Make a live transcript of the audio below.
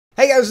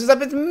Hey guys, what's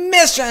up? It's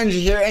Mr.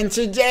 Energy here, and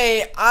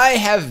today I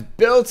have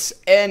built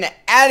an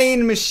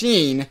adding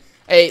machine.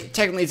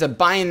 Technically it's a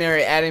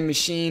binary adding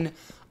machine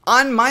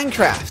on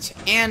Minecraft,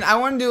 and I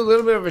want to do a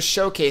little bit of a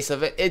showcase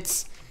of it.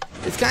 It's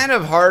kind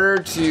of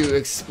harder to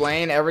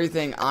explain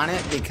everything on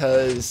it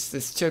because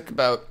this took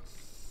about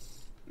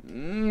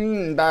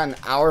an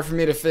hour for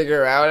me to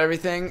figure out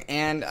everything,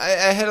 and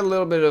I had a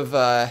little bit of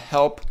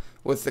help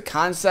with the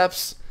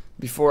concepts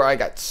before I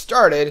got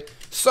started.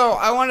 So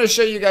I wanted to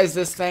show you guys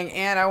this thing,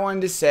 and I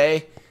wanted to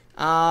say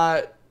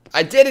I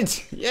did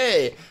it.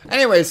 Yay.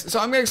 Anyways, so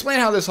I'm going to explain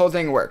how this whole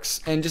thing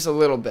works in just a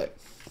little bit.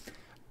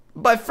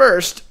 But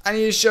first, I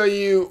need to show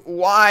you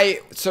why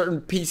certain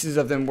pieces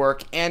of them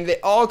work, and it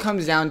all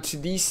comes down to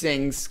these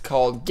things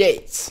called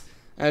gates.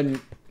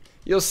 And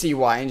you'll see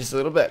why in just a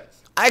little bit.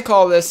 I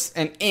call this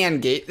an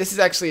AND gate. This is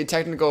actually a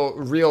technical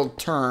real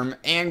term.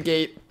 AND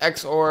gate,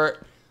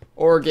 XOR,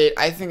 OR gate.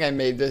 I think I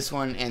made this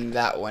one and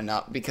that one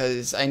up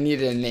because I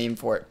needed a name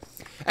for it.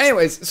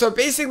 Anyways, so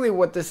basically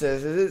what this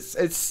is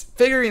it's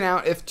figuring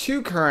out if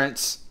two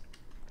currents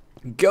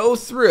go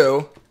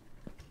through,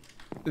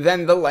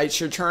 then the light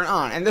should turn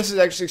on. And this is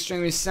actually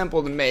extremely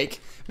simple to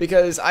make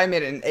because I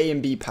made an A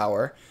and B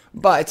power.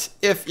 But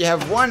if you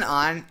have one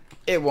on,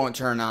 it won't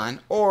turn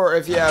on. Or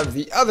if you have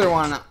the other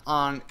one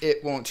on,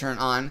 it won't turn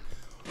on.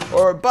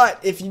 But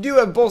if you do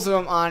have both of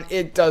them on,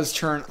 it does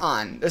turn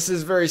on. This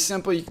is very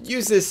simple. You can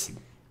use this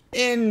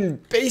in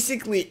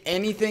basically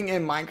anything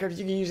in Minecraft.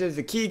 You can use it as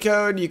a key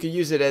code. You can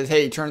use it as,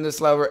 hey, turn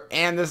this lever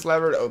and this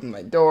lever to open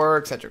my door,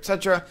 etc.,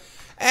 etc.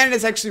 And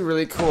it's actually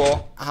really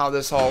cool how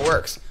this all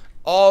works.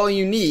 All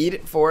you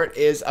need for it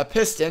is a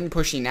piston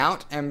pushing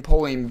out and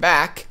pulling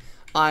back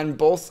on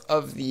both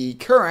of the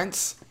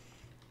currents.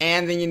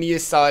 And then you need a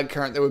solid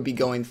current that would be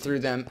going through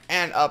them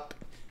and up.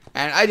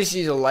 And I just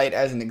use a light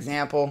as an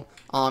example.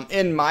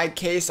 In my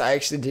case, I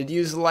actually did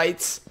use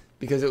lights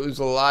because it was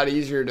a lot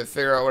easier to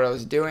figure out what I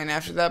was doing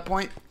after that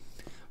point.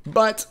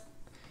 But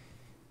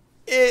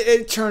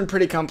it turned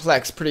pretty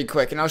complex pretty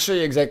quick, and I'll show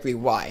you exactly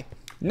why.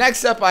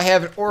 Next up, I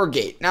have an OR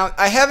gate. Now,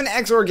 I have an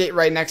XOR gate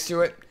right next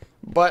to it,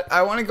 but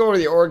I want to go over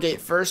the OR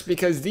gate first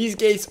because these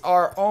gates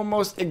are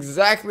almost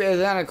exactly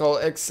identical,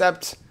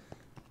 except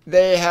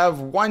they have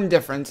one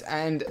difference,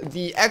 and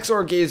the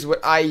XOR gate is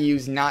what I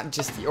use, not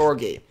just the OR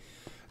gate.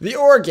 The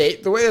OR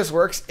gate, the way this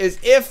works, is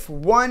if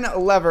one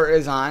lever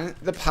is on,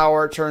 the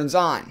power turns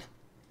on.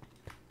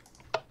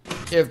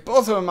 If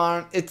both of them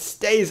are on, it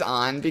stays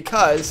on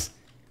because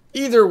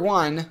either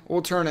one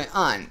will turn it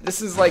on. This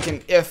is like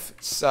an if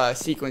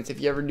sequence if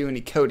you ever do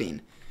any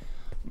coding.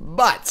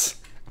 But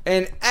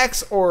an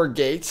XOR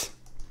gate,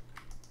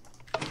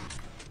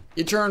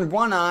 you turn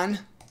one on,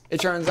 it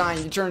turns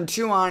on. You turn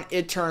two on,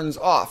 it turns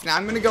off. Now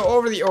I'm going to go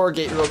over the OR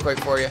gate real quick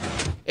for you.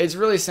 It's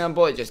really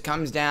simple. It just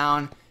comes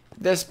down.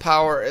 This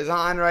power is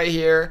on right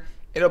here.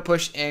 It'll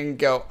push and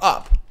go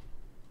up.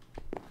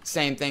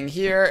 Same thing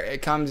here.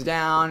 It comes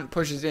down,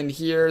 pushes in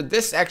here.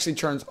 This actually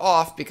turns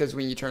off because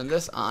when you turn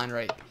this on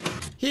right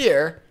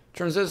here,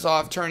 turns this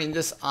off, turning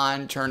this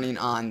on, turning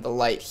on the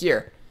light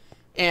here.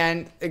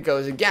 And it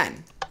goes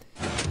again.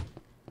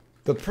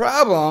 The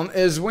problem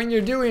is when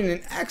you're doing an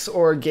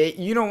XOR gate,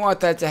 you don't want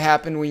that to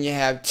happen when you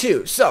have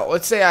two. So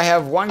let's say I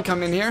have one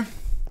come in here.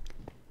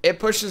 It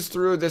pushes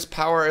through, this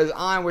power is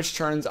on, which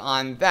turns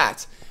on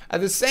that. At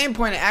the same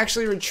point, it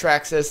actually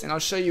retracts this, and I'll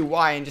show you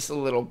why in just a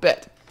little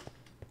bit.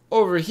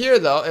 Over here,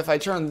 though, if I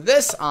turn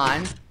this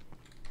on,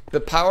 the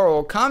power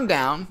will come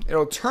down,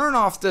 it'll turn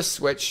off this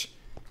switch,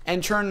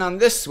 and turn on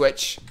this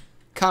switch,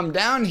 come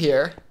down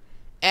here,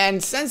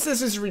 and since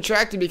this is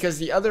retracted because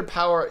the other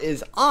power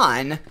is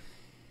on,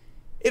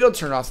 it'll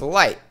turn off the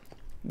light.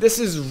 This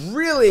is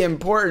really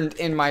important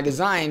in my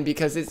design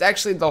because it's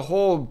actually the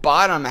whole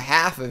bottom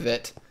half of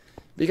it.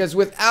 Because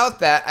without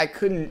that, I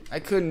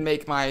couldn't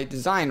make my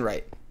design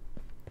right.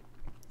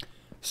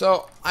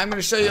 So I'm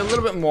going to show you a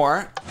little bit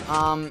more.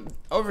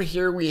 Over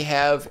here we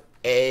have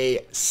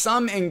a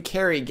sum and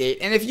carry gate.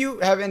 And if you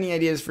have any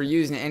ideas for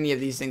using any of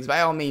these things,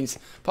 by all means,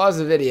 pause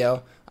the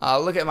video.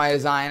 Look at my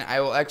design. I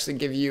will actually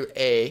give you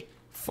a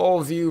full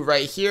view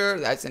right here.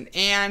 That's an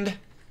AND.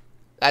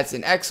 That's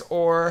an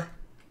XOR.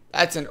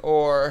 That's an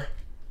OR.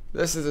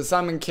 This is a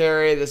sum and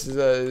carry. This is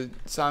a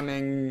sum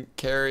and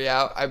carry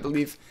out, I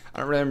believe. I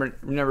don't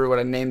remember what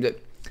I named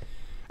it.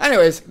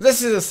 Anyways,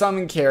 this is a sum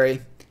and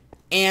carry.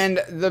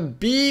 And the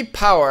B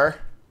power,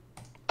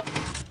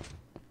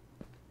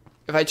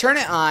 if I turn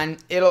it on,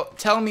 it'll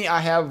tell me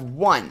I have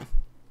 1.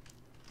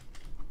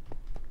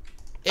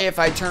 If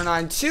I turn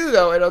on 2,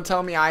 though, it'll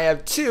tell me I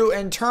have 2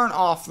 and turn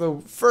off the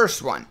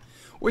first one,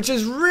 which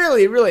is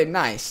really, really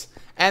nice.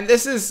 And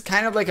this is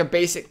kind of like a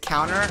basic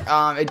counter.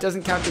 It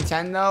doesn't count to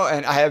 10, though,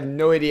 and I have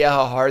no idea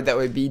how hard that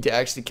would be to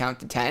actually count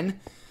to 10.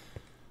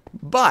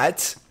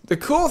 But the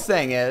cool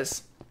thing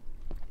is,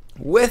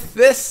 with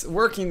this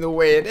working the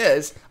way it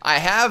is, I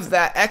have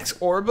that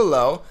XOR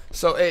below,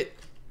 so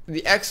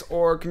the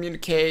XOR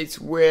communicates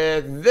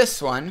with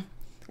this one,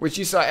 which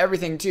you saw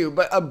everything to,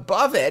 but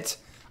above it,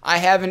 I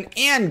have an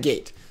AND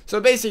gate. So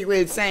basically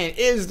it's saying,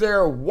 is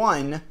there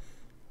one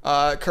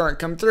current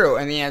come through?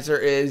 And the answer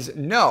is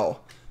no,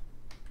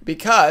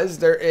 because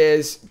there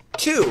is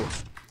 2.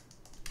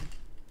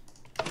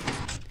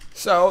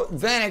 So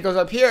then it goes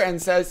up here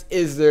and says,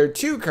 is there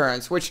 2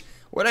 currents? Which,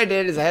 what I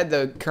did is I had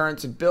the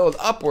currents build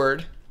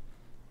upward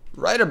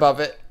right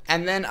above it,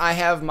 and then I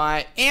have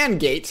my AND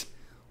gate,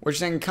 which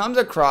then comes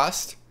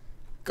across,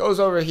 goes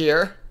over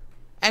here,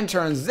 and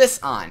turns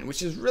this on,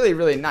 which is really,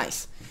 really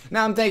nice.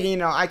 Now I'm thinking, you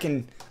know, I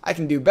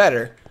can do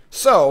better.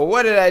 So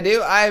what did I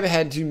do? I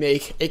had to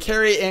make a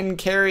carry in,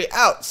 carry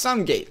out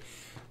sum gate.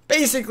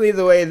 Basically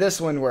the way this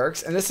one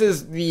works, and this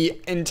is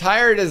the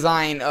entire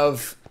design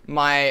of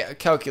my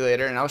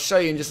calculator, and I'll show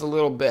you in just a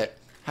little bit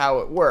how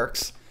it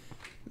works.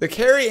 The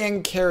carry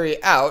in,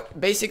 carry out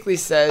basically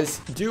says,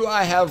 do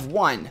I have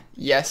 1?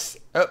 Yes.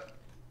 Oh,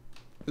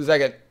 a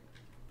second.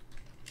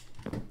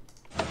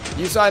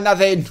 You saw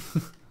nothing.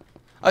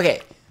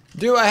 Okay.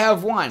 Do I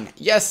have 1?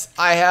 Yes,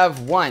 I have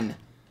 1.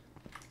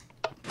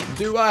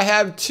 Do I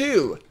have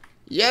 2?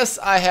 Yes,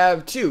 I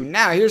have 2.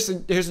 Now, here's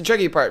the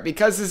tricky part.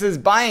 Because this is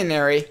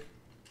binary,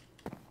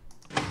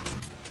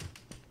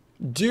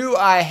 do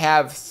I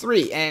have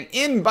 3? And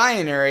in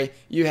binary,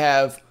 you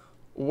have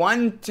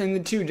 1 in the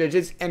 2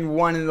 digits and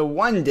 1 in the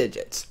 1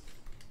 digits.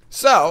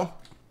 So,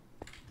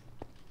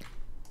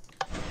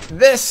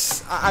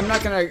 this, I'm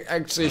not going to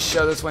actually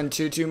show this one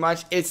too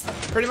much. It's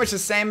pretty much the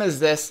same as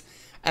this.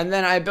 And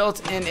then I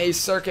built in a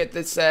circuit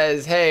that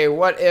says, hey,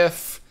 what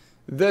if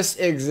this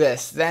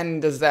exists? Then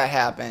does that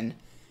happen?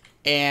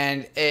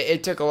 And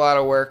it took a lot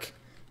of work.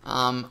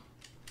 I'm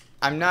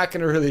not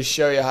going to really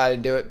show you how to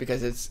do it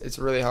because it's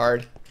really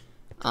hard.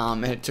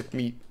 And it took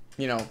me,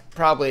 you know,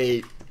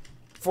 probably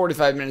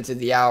 45 minutes of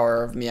the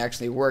hour of me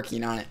actually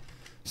working on it.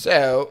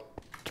 So,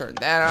 turn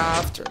that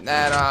off, turn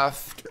that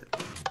off,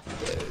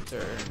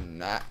 turn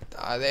that.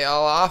 Are they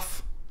all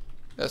off?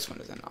 This one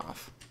isn't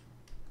off.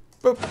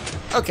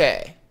 Boop.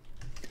 Okay.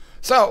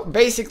 So,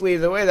 basically,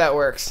 the way that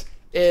works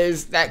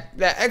is that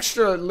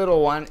extra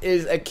little one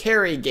is a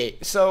carry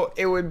gate. So,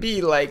 it would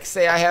be like,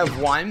 say I have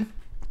 1.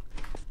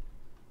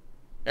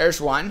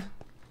 There's 1.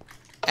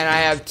 And I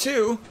have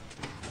 2.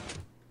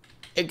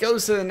 It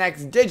goes to the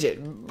next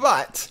digit,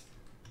 but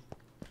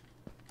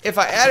if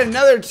I add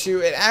another 2,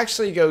 it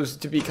actually goes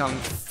to become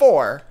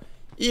 4,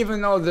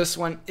 even though this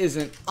one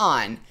isn't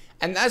on.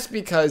 And that's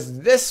because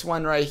this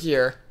one right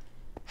here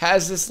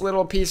has this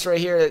little piece right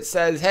here that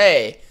says,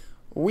 hey,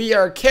 we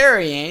are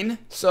carrying,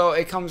 so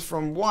it comes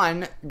from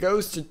 1,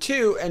 goes to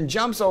 2, and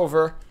jumps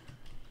over,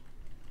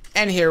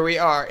 and here we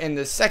are in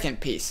the second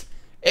piece.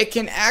 It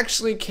can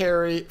actually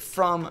carry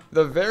from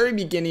the very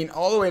beginning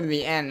all the way to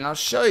the end, and I'll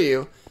show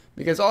you.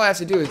 Because all I have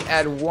to do is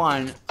add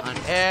 1 on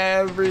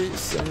every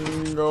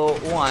single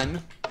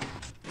one.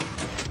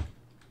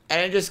 And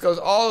it just goes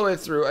all the way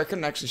through. I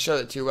couldn't actually show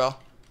that too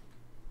well.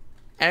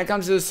 And it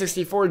comes to the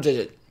 64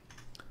 digit.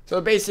 So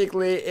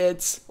basically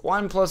it's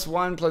 1 plus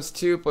 1 plus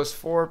 2 plus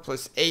 4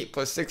 plus 8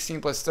 plus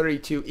 16 plus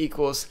 32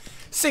 equals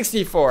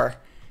 64.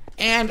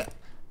 And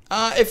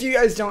if you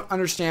guys don't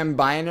understand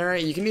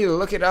binary, you can either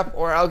look it up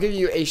or I'll give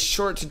you a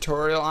short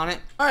tutorial on it.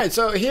 Alright,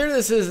 so here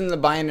this is in the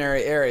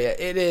binary area.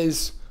 It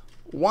is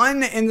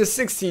 1 in the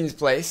 16th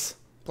place,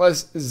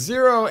 plus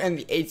 0 in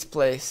the 8th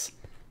place,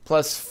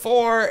 plus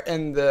 4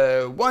 in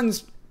the 1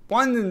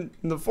 in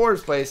the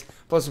 4th place,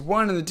 plus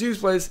 1 in the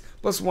 2th place,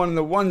 plus 1 in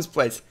the 1's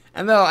place.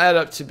 And that'll add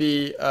up to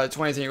be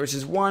 23, which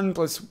is 1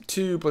 plus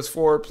 2 plus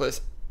 4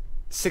 plus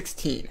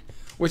 16,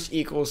 which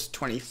equals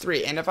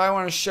 23. And if I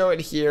want to show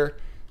it here,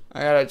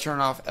 I gotta turn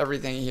off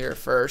everything here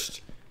first.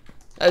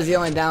 That's the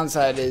only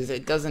downside, is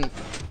it doesn't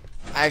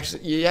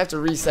actually, you have to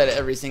reset it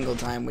every single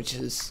time, which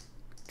is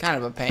kind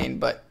of a pain,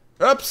 but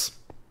oops.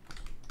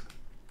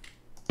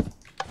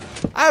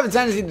 I have a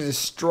tendency to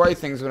destroy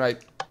things when I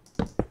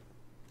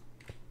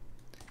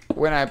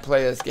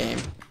play this game,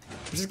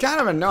 which is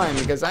kind of annoying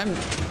because I'm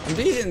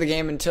decent in the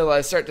game until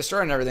I start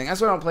destroying everything.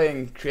 That's why I don't play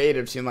in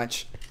creative too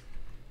much.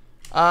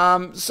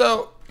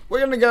 So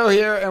we're gonna go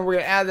here and we're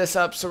gonna add this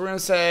up. So we're gonna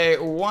say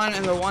 1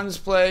 in the 1's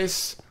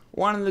place,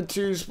 1 in the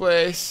 2's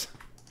place,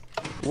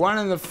 1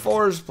 in the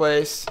 4's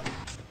place,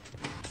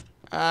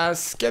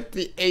 skip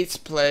the 8's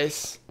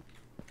place,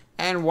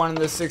 and 1 in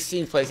the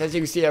 16th place. As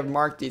you can see, I've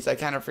marked these. I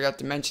kind of forgot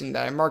to mention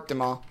that I marked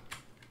them all.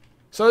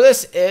 So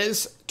this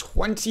is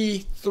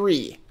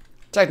 23,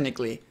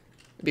 technically.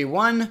 It'd be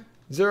 1,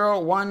 0,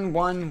 1,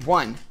 1,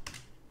 1.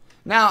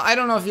 Now, I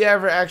don't know if you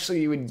ever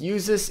actually would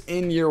use this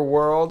in your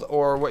world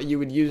or what you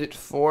would use it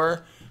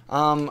for.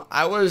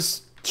 I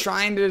was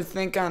trying to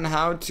think on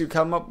how to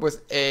come up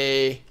with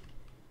a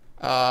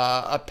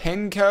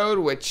pin code,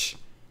 which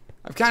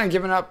I've kind of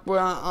given up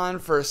on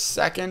for a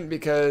second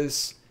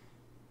because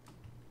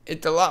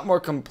it's a lot more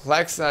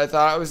complex than I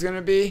thought it was going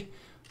to be.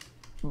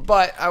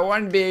 But I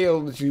wanted to be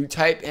able to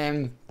type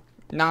in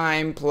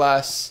 9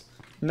 plus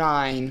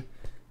 9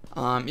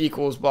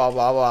 equals blah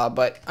blah blah,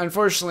 but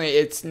unfortunately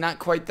it's not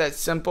quite that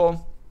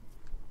simple,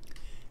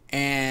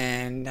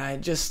 and I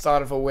just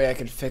thought of a way I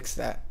could fix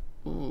that.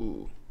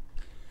 Ooh.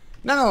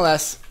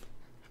 Nonetheless,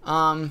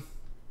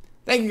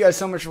 Thank you guys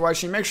so much for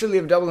watching. Make sure to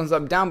leave a double thumbs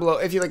up down below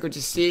if you like what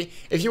you see.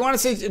 If you want to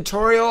see a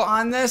tutorial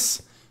on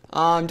this,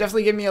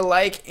 definitely give me a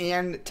like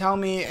and tell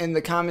me in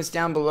the comments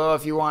down below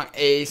if you want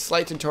a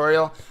slight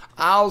tutorial.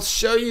 I'll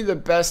show you the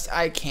best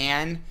I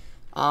can.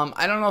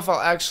 I don't know if I'll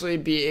actually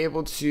be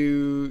able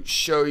to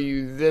show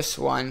you this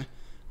one.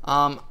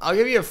 I'll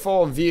give you a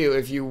full view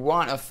if you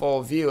want a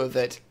full view of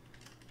it.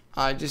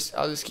 I'll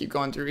just keep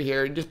going through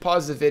here. Just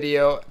pause the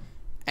video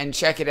and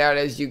check it out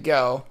as you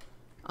go.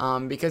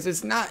 Because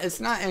it's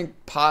not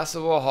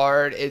impossible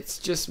hard. It's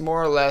just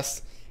more or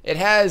less, it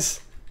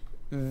has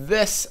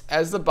this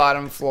as the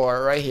bottom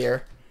floor right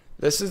here.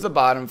 This is the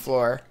bottom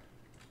floor.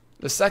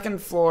 The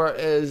second floor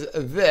is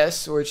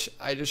this, which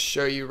I just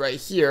show you right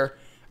here.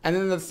 And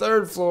then the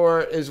third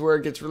floor is where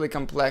it gets really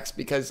complex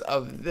because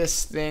of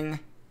this thing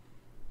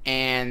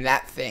and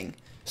that thing.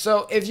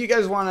 So if you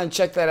guys want to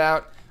check that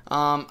out,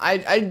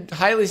 I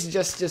highly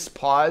suggest just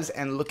pause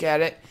and look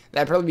at it.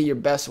 That'd probably be your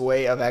best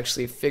way of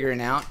actually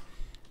figuring out.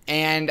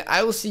 And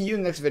I will see you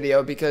in the next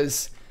video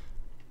because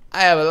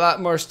I have a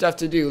lot more stuff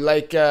to do,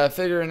 like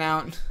figuring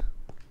out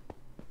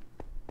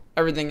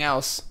everything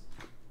else.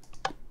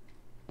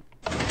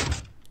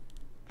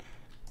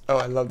 Oh,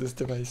 I love this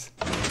device.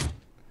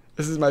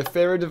 This is my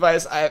favorite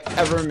device I've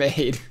ever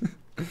made.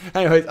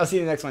 Anyways, I'll see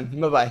you in the next one.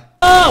 Bye-bye.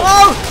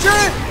 Oh,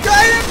 shoot!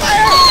 Giant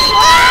fire!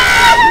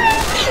 Ah!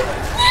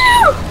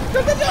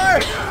 Shut the door!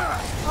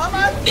 I'm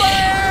on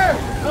fire!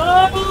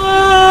 Oh!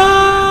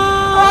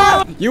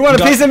 You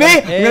want a piece of me?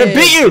 Hey, I'm gonna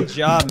beat you! Good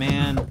job,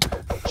 man.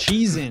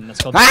 Cheesing.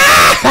 That's called.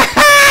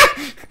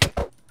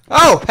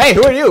 Oh, hey,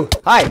 who are you?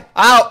 Hi.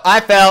 Ow,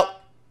 I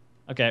fell.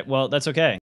 Okay, well, that's okay.